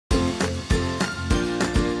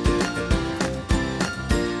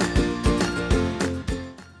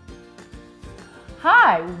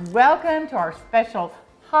Hi, welcome to our special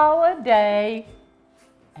holiday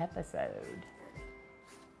episode.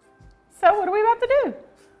 So what are we about to do?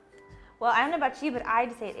 Well, I don't know about you, but I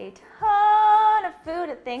just ate a ton of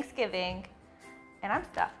food at Thanksgiving, and I'm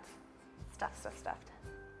stuffed. Stuffed.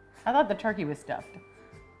 I thought the turkey was stuffed.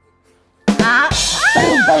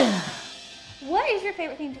 What is your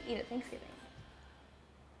favorite thing to eat at Thanksgiving?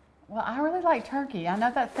 Well, I really like turkey. I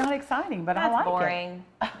know that's not exciting, but I like boring.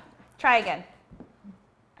 it. Try again.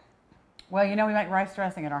 Well, you know we make rice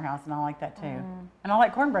dressing at our house, and I like that too. And I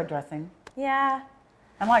like cornbread dressing. Yeah.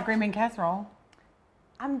 I like green bean casserole.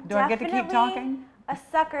 Do I get to keep talking? A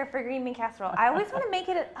sucker for green bean casserole. I always want to make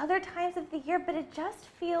it at other times of the year, but it just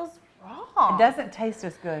feels wrong. It doesn't taste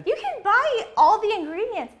as good. You can buy all the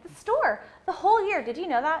ingredients at the store the whole year. Did you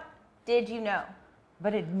know that? Did you know?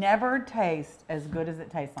 But it never tastes as good as it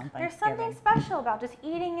tastes on Thanksgiving. There's something special about just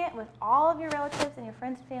eating it with all of your relatives and your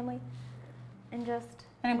friends and family, and just.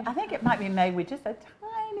 And I think it might be made with just a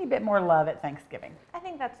tiny bit more love at Thanksgiving. I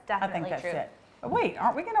think that's definitely true. I think that's it. But wait,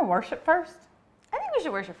 aren't we going to worship first? I think we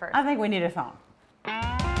should worship first. I think we need a song.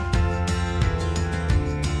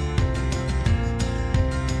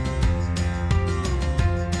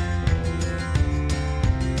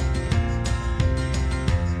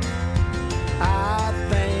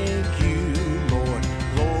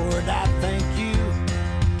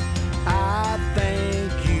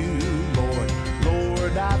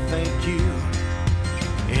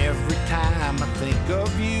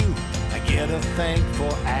 A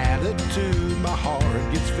thankful attitude, my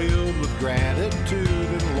heart gets filled with gratitude,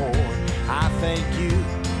 and Lord, I thank you.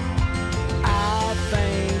 I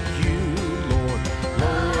thank you, Lord.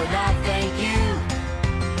 Lord, I thank you.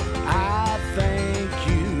 I thank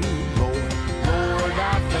you, Lord. Lord,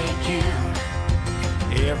 I thank you.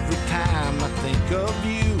 Every time I think of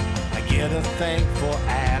you, I get a thankful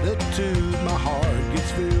attitude, my heart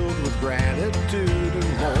gets filled with gratitude,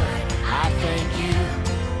 and Lord, I thank you.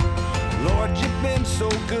 Lord, you've been so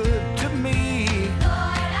good to me.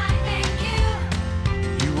 Lord, I thank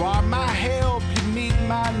you. You are my help, you meet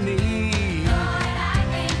my need. Lord, I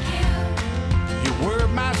thank you. You were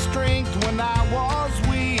my strength when I was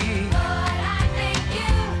weak. Lord, I thank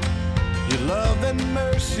you. Your love and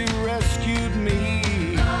mercy rescued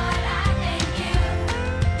me. Lord, I thank you.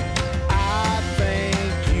 I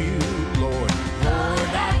thank you, Lord.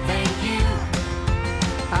 Lord, I thank you.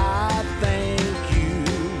 I thank you.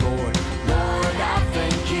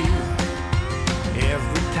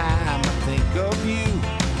 Of you,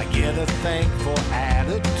 I get a thankful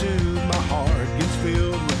attitude, my heart gets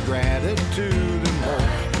filled with gratitude, and Lord,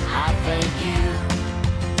 I thank you.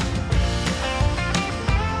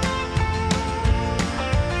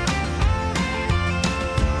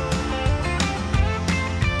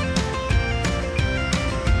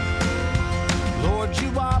 Lord, you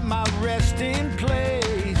are my resting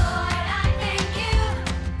place. Lord, I thank you.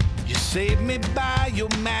 You saved me by your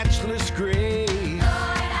matchless grace.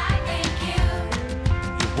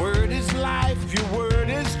 Life, your word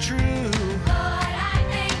is true. Lord, I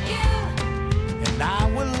thank you. And I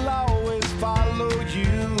will always follow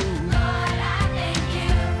you. Lord, I thank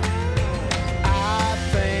you. I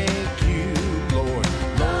thank you, Lord.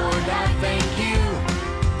 Lord, I thank you.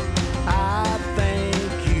 I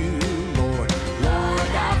thank you, Lord.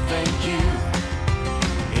 Lord, I thank you.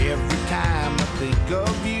 Every time I think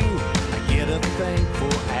of you, I get a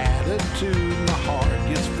thankful attitude. My heart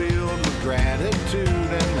gets filled with gratitude,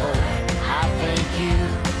 and Lord, I thank you.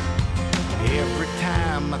 Every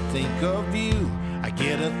time I think of you, I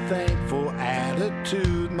get a thankful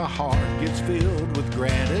attitude. My heart gets filled with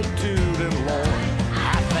gratitude, and Lord,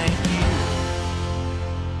 I thank you.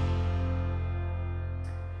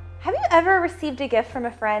 Have you ever received a gift from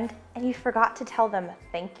a friend and you forgot to tell them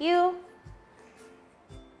thank you?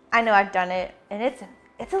 I know I've done it, and it's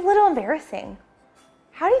a little embarrassing.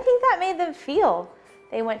 How do you think that made them feel?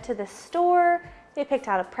 They went to the store, they picked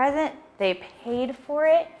out a present, they paid for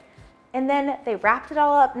it, and then they wrapped it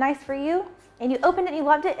all up nice for you, and you opened it and you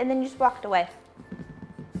loved it, and then you just walked away.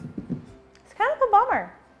 It's kind of a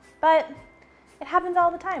bummer, but it happens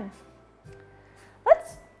all the time.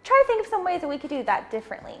 Let's try to think of some ways that we could do that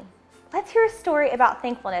differently. Let's hear a story about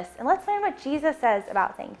thankfulness, and let's learn what Jesus says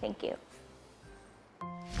about saying thank you.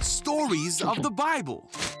 Stories of the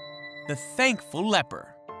Bible. The Thankful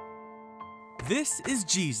Leper. This is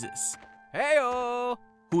Jesus. Hey-o!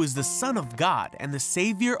 Who is the Son of God and the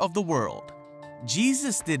Savior of the world.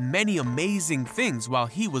 Jesus did many amazing things while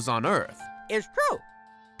he was on earth. It's true.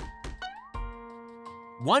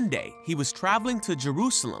 One day, he was traveling to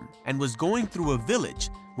Jerusalem and was going through a village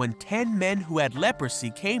when 10 men who had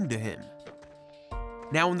leprosy came to him.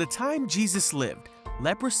 Now, in the time Jesus lived,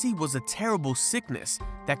 leprosy was a terrible sickness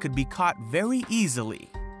that could be caught very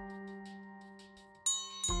easily.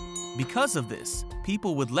 Because of this,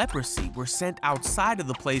 people with leprosy were sent outside of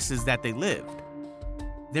the places that they lived.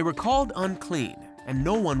 They were called unclean, and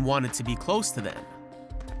no one wanted to be close to them.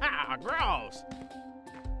 Ah, gross.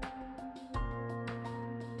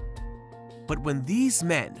 But when these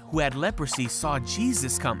men who had leprosy saw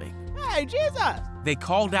Jesus coming, Hey, Jesus! they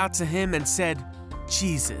called out to him and said,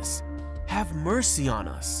 "Jesus, have mercy on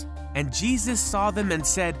us." And Jesus saw them and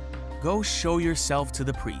said, "Go show yourself to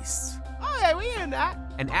the priests." Oh, yeah, we in that.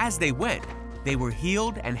 And as they went, they were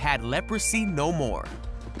healed and had leprosy no more.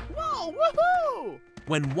 Whoa, woohoo!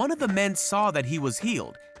 When one of the men saw that he was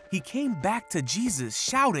healed, he came back to Jesus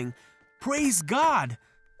shouting, "Praise God!"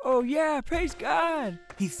 Oh yeah, praise God.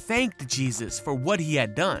 He thanked Jesus for what he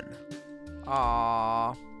had done.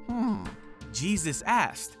 Aww. Jesus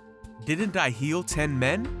asked, "Didn't I heal 10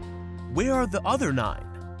 men? Where are the other 9?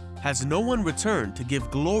 Has no one returned to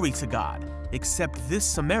give glory to God except this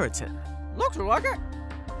Samaritan?" Looks like it.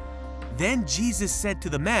 Then Jesus said to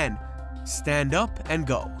the man, "Stand up and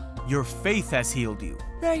go. Your faith has healed you."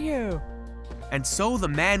 Thank you. And so the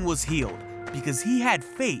man was healed because he had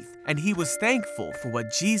faith and he was thankful for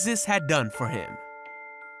what Jesus had done for him.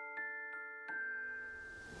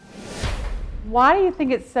 Why do you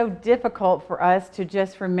think it's so difficult for us to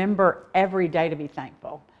just remember every day to be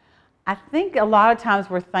thankful? I think a lot of times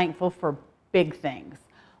we're thankful for big things,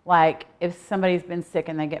 like if somebody's been sick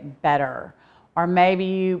and they get better, or maybe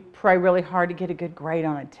you pray really hard to get a good grade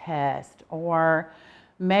on a test, or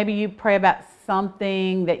maybe you pray about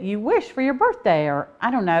something that you wish for your birthday, or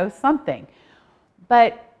I don't know, something.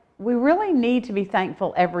 But we really need to be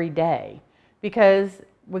thankful every day, because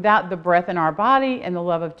without the breath in our body and the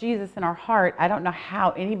love of Jesus in our heart, I don't know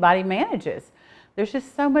how anybody manages. There's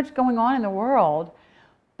just so much going on in the world,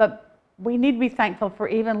 but we need to be thankful for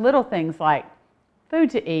even little things like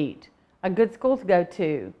food to eat, a good school to go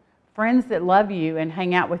to, friends that love you and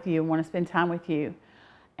hang out with you and want to spend time with you,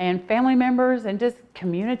 and family members and just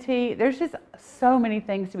community. There's just so many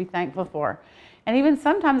things to be thankful for. And even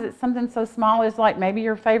sometimes it's something so small as like maybe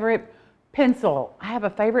your favorite pencil. I have a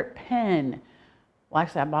favorite pen. Well,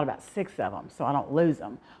 actually, I bought about 6 of them, so I don't lose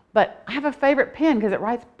them. But I have a favorite pen because it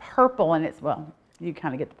writes purple, and it's, well, you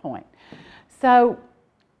kind of get the point. So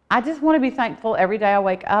I just want to be thankful every day I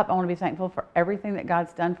wake up. I want to be thankful for everything that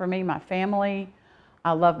God's done for me, my family.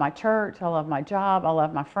 I love my church. I love my job. I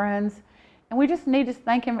love my friends. And we just need to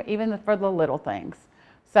thank Him even for the little things.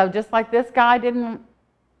 So just like this guy didn't,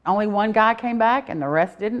 only one guy came back and the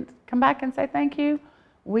rest didn't come back and say thank you,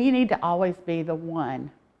 we need to always be the one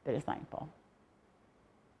that is thankful.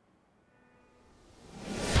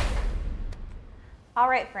 All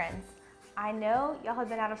right, friends, I know y'all have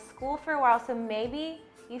been out of school for a while, so maybe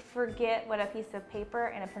you forget what a piece of paper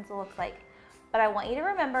and a pencil looks like. But I want you to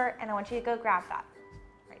remember, and I want you to go grab that.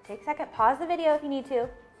 All right, take a second, pause the video if you need to,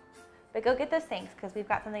 but go get those things because we've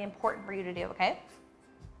got something important for you to do, okay?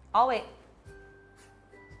 I'll wait.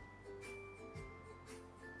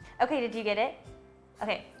 Okay, did you get it?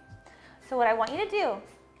 Okay, so what I want you to do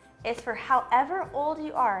is for however old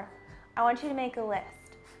you are, I want you to make a list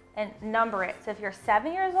and number it. So if you're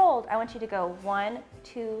 7 years old, I want you to go 1,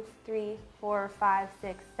 2, 3, 4, 5,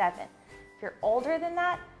 6, 7. If you're older than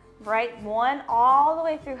that, write 1 all the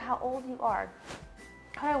way through how old you are.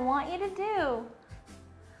 What I want you to do,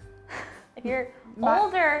 if you're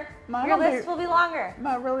older, your list will be longer.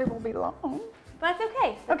 Mine really will be long. But that's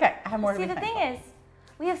okay. Okay, I have more to be See, the thankful. thing is,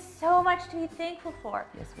 we have so much to be thankful for.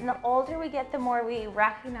 Yes, we And the older we get, the more we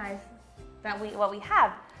recognize that what we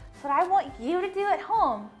have. So what I want you to do at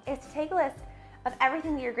home is to take a list of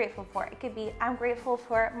everything that you're grateful for. It could be, I'm grateful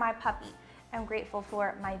for my puppy. I'm grateful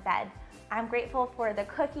for my bed. I'm grateful for the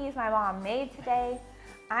cookies my mom made today.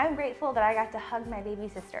 I'm grateful that I got to hug my baby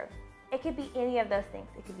sister. It could be any of those things.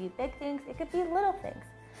 It could be big things. It could be little things.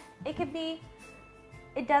 It could be,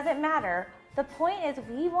 it doesn't matter. The point is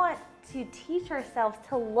we want to teach ourselves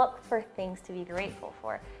to look for things to be grateful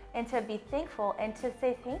for and to be thankful and to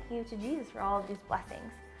say thank you to Jesus for all of these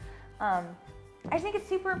blessings. I think it's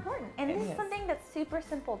super important. And this is something that's super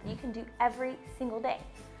simple that you can do every single day.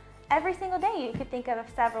 Every single day you could think of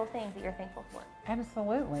several things that you're thankful for.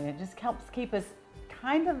 Absolutely. It just helps keep us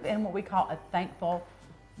kind of in what we call a thankful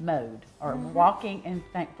mode or walking in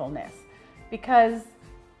thankfulness. Because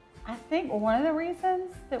I think one of the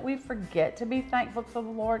reasons that we forget to be thankful to the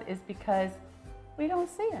Lord is because we don't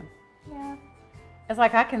see Him. Yeah. It's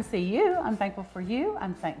like I can see you. I'm thankful for you.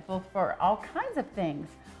 I'm thankful for all kinds of things.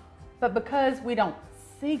 But because we don't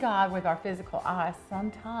see God with our physical eyes,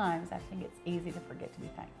 sometimes I think it's easy to forget to be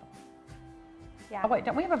thankful. Yeah. Oh, wait,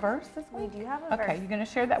 don't we have a verse this We week? do have a verse. Okay, you're going to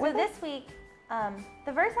share that So with us? this week,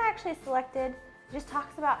 the verse I actually selected just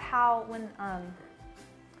talks about how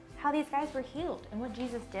how these guys were healed and what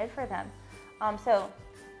Jesus did for them. So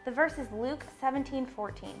the verse is Luke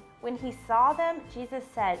 17:14. When he saw them, Jesus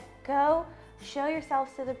said, "Go, show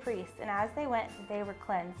yourselves to the priests." And as they went, they were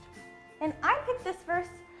cleansed. And I picked this verse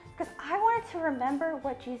because I wanted to remember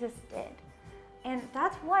what Jesus did. And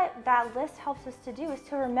that's what that list helps us to do, is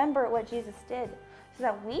to remember what Jesus did so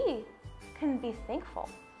that we can be thankful.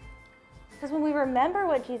 Because when we remember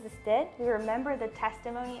what Jesus did, we remember the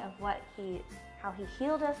testimony of how he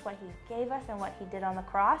healed us, what he gave us, and what he did on the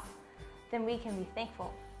cross, then we can be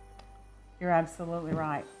thankful. You're absolutely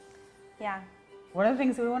right. Yeah. One of the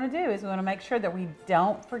things we want to do is we want to make sure that we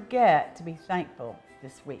don't forget to be thankful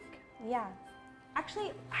this week. Yeah.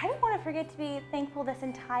 Actually, I don't want to forget to be thankful this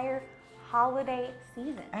entire holiday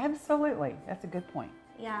season. Absolutely. That's a good point.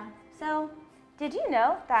 Yeah. So, did you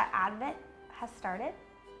know that Advent has started?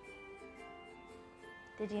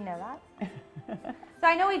 Did you know that? So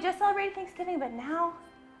I know we just celebrated Thanksgiving, but now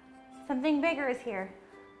something bigger is here.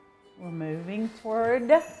 We're moving toward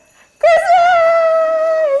Christmas!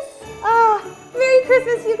 Oh, Merry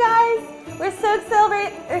Christmas, you guys! We're so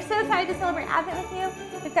excited to celebrate Advent with you.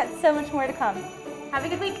 We've got so much more to come. Have a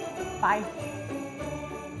good week. Bye.